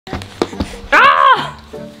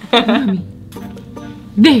Mommy.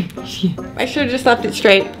 There she is. I should have just left it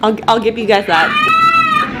straight. I'll give you guys that.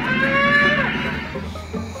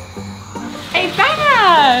 Hey,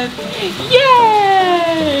 FAVES!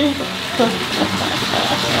 Yay!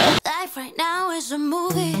 Life right now is a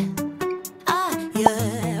movie.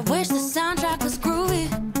 Yeah, wish the soundtrack was groovy.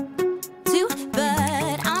 Too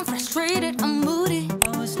bad I'm frustrated, I'm moody.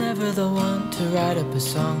 I was never the one to write up a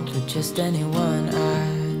song for just anyone.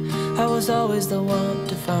 I was always the one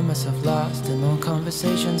to find myself lost in long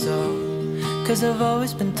conversations. Cause I've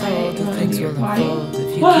always been told that things will unfold if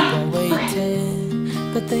you keep on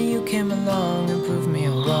waiting. But then you came along and proved me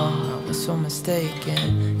all wrong. I was so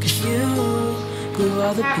mistaken. Cause you glue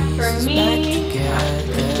all the pieces back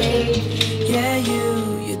together. Yeah,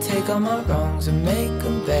 you take all my wrongs and make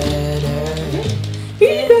them better.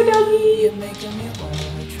 Here you go, doggy. You're making me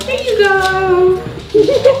wanna try. Here you go.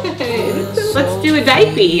 Let's do a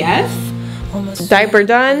diaper, yes? Diaper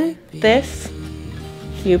done. This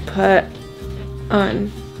you put on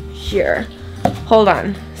here. Hold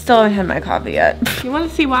on. Still haven't had my coffee yet. You want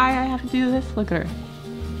to see why I have to do this? Look at her.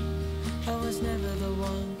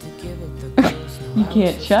 You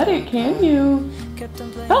can't shut it, can you?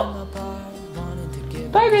 Oh.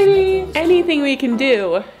 Bye, baby. Anything we can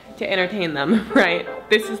do to entertain them, right?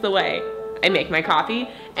 This is the way I make my coffee,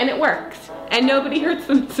 and it works, and nobody hurts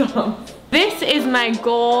themselves. This is my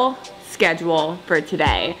goal schedule for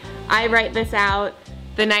today. I write this out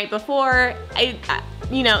the night before.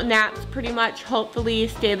 You know, naps pretty much hopefully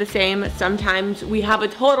stay the same. Sometimes we have a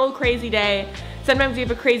total crazy day. Sometimes we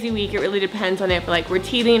have a crazy week. It really depends on if like we're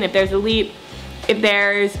teething, if there's a leap, if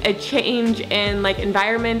there's a change in like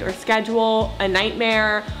environment or schedule, a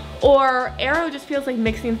nightmare, or Arrow just feels like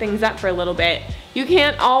mixing things up for a little bit. You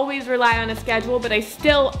can't always rely on a schedule, but I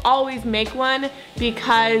still always make one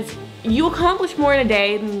because you accomplish more in a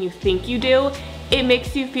day than you think you do. It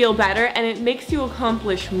makes you feel better and it makes you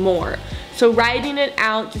accomplish more. So writing it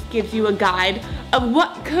out just gives you a guide of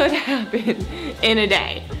what could happen in a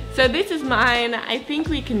day. So this is mine. I think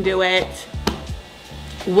we can do it.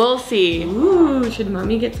 We'll see. Ooh, should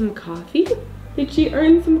mommy get some coffee? Did she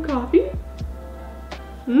earn some coffee?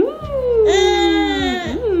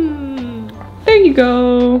 There you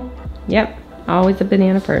go. Yep, always a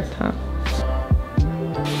banana first, huh?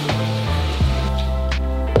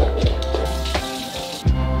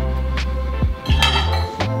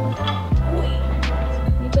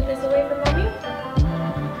 You put this away for mommy?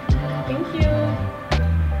 Thank you.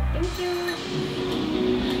 Thank you.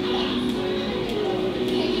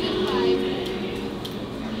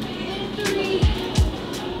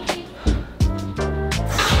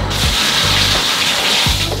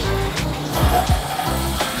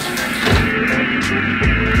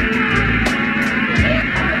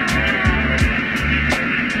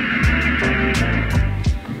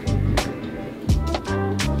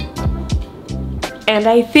 And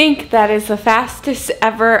I think that is the fastest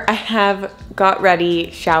ever I have got ready,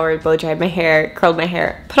 showered, blow dried my hair, curled my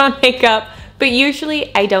hair, put on makeup. But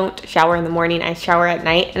usually I don't shower in the morning, I shower at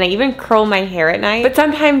night, and I even curl my hair at night. But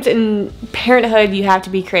sometimes in parenthood, you have to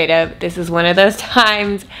be creative. This is one of those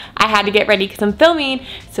times I had to get ready because I'm filming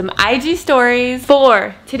some IG stories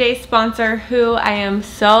for today's sponsor, who I am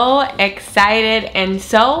so excited and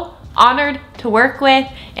so honored to work with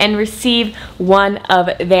and receive one of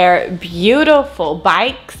their beautiful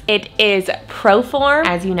bikes. It is Proform.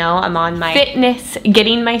 As you know, I'm on my fitness,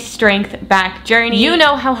 getting my strength back journey. You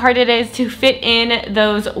know how hard it is to fit in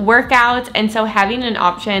those workouts, and so having an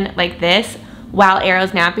option like this while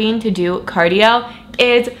Arrow's napping to do cardio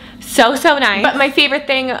is so nice. But my favorite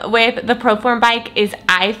thing with the Proform bike is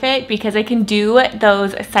iFit, because I can do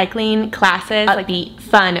those cycling classes, like the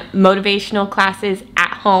fun motivational classes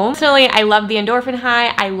at home. Personally, I love the endorphin high,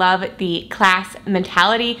 I love the class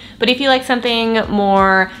mentality, but if you like something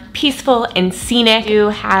more peaceful and scenic,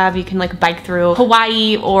 you can like bike through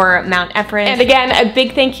Hawaii or Mount Everest. And again, a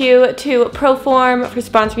big thank you to Proform for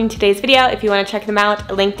sponsoring today's video. If you want to check them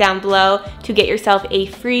out, a link down below to get yourself a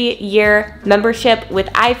free year membership with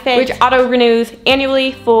iFit, which auto renews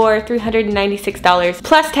annually for $396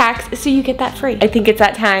 plus tax, so you get that free. I think it's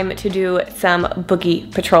that time to do some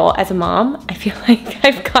boogie patrol. As a mom, I feel like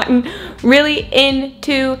I've gotten really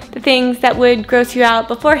into the things that would gross you out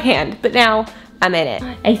beforehand, but now I'm in it.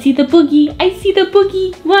 I see the boogie, I see the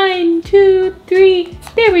boogie. 1, 2, 3,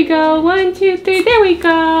 there we go. 1, 2, 3, there we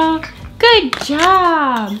go. Good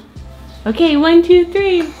job. Okay, 1, 2,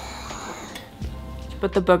 3.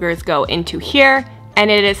 But the boogers go into here, and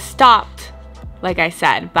it is stopped, like I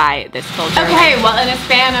said, by this filter. Okay, well, in a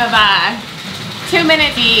span of 2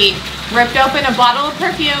 minutes, he ripped open a bottle of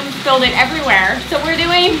perfume, spilled it everywhere. So we're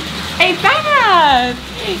doing a FAVES.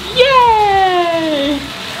 Yay!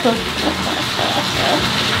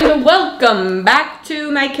 Welcome back to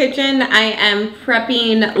my kitchen. I am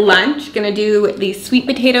prepping lunch. Gonna do these sweet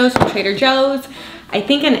potatoes from Trader Joe's. I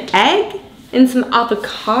think an egg and some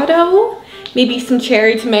avocado, maybe some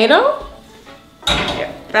cherry tomato.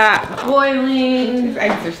 Get that boiling. These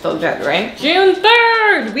eggs are still good, right? June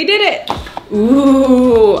 3rd, we did it.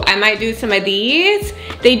 Ooh, I might do some of these.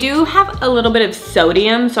 They do have a little bit of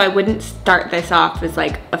sodium, so I wouldn't start this off as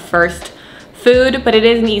like a first food, but it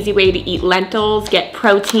is an easy way to eat lentils, get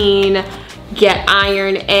protein, get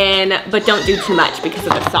iron in, but don't do too much because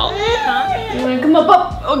of the salt. You wanna come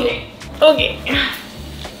up? Okay, okay.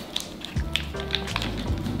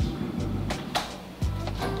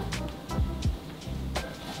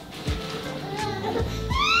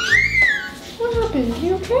 What happened?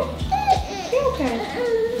 You okay? You okay?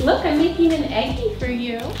 Look, I'm making an eggie for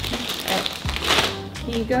you.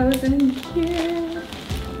 He goes in here.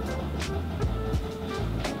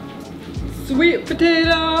 Sweet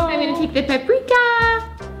potato. I'm gonna take the paprika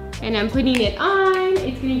and I'm putting it on.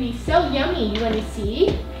 It's gonna be so yummy. You wanna see?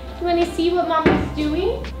 You wanna see what Mama's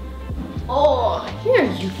doing? Oh, here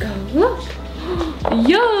you go, look.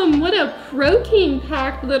 Yum, what a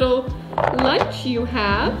protein-packed little lunch you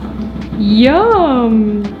have.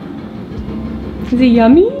 Yum. Is it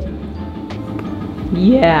yummy?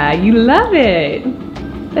 Yeah, you love it.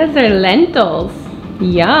 Those are lentils.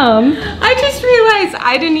 Yum. I just realized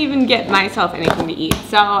I didn't even get myself anything to eat.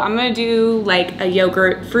 So I'm gonna do like a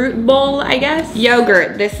yogurt fruit bowl, I guess.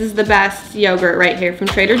 Yogurt, this is the best yogurt right here from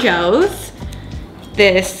Trader Joe's.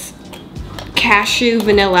 This cashew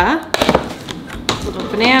vanilla. Little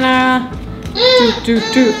banana.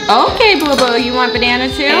 Okay, Boo Boo, you want banana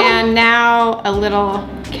too? And now a little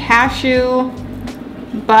cashew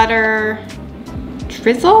butter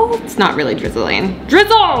drizzle. It's not really drizzling.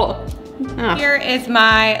 Drizzle! Oh. Here is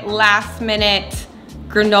my last minute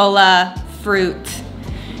granola fruit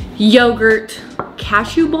yogurt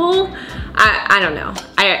cashew bowl. I don't know.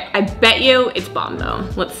 I bet you it's bomb though.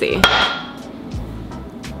 Let's see.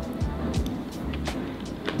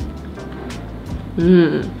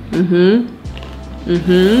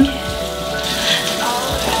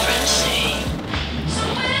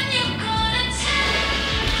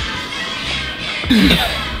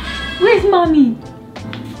 Where's Mommy?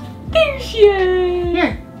 There she is.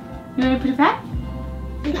 Here, you want to put it back?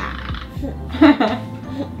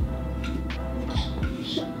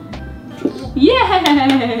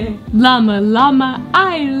 Yay! Llama, llama,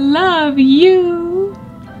 I love you.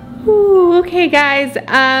 Ooh, okay guys,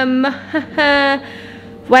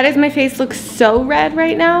 why does my face look so red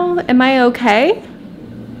right now? Am I okay?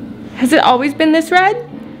 Has it always been this red?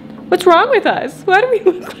 What's wrong with us? Why do we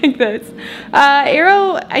look like this?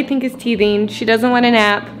 Arrow, I think, is teething. She doesn't want a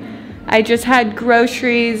nap. I just had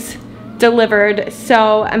groceries delivered,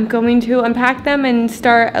 so I'm going to unpack them and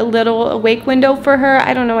start a little awake window for her.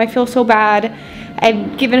 I don't know, I feel so bad.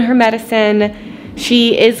 I've given her medicine.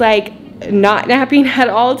 She is like not napping at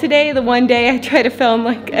all today. The one day I try to film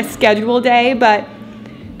like a schedule day, but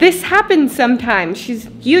this happens sometimes. She's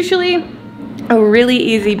usually a really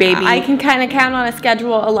easy baby. I can kind of count on a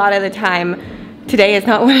schedule a lot of the time. Today is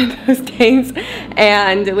not one of those days,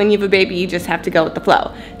 and when you have a baby, you just have to go with the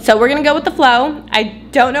flow. So we're gonna go with the flow. I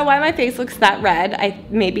don't know why my face looks that red.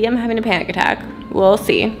 Maybe I'm having a panic attack. We'll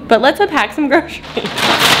see. But let's unpack some groceries.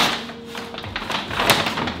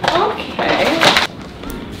 Okay.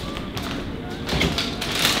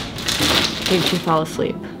 Did she fall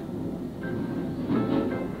asleep?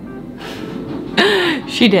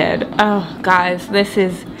 She did. Oh, guys, this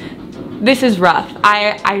is rough.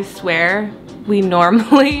 I swear, we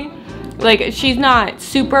normally, like, she's not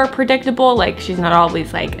super predictable. Like, she's not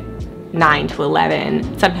always like 9 to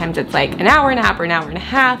 11. Sometimes it's like an hour nap or an hour and a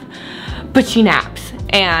half, but she naps.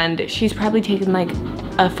 And she's probably taken like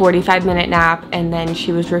a 45-minute nap, and then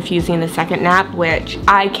she was refusing the second nap, which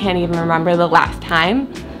I can't even remember the last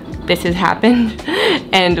time this has happened.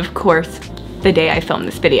 And of course, the day I filmed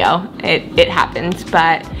this video, it happens,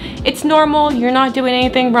 but it's normal. You're not doing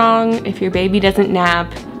anything wrong if your baby doesn't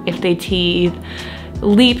nap, if they teeth.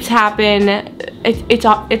 Leaps happen. It's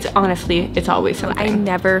honestly, it's always something. I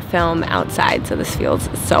never film outside, so this feels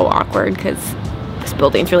so awkward because this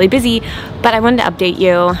building's really busy, but I wanted to update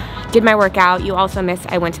you. Did my workout. You also missed,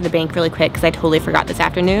 I went to the bank really quick because I totally forgot this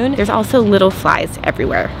afternoon. There's also little flies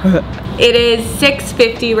everywhere. It is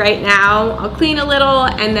 6:50 right now. I'll clean a little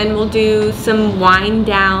and then we'll do some wind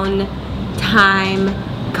down time,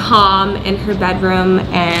 calm in her bedroom,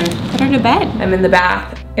 and put her to bed. I'm in the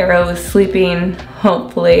bath. Arrow is sleeping,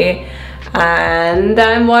 hopefully, and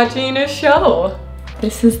I'm watching a show.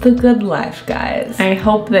 This is the good life, guys. I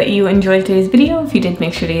hope that you enjoyed today's video. If you did,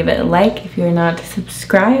 make sure to give it a like. If you're not,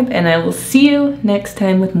 subscribe, and I will see you next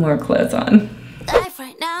time with more clothes on.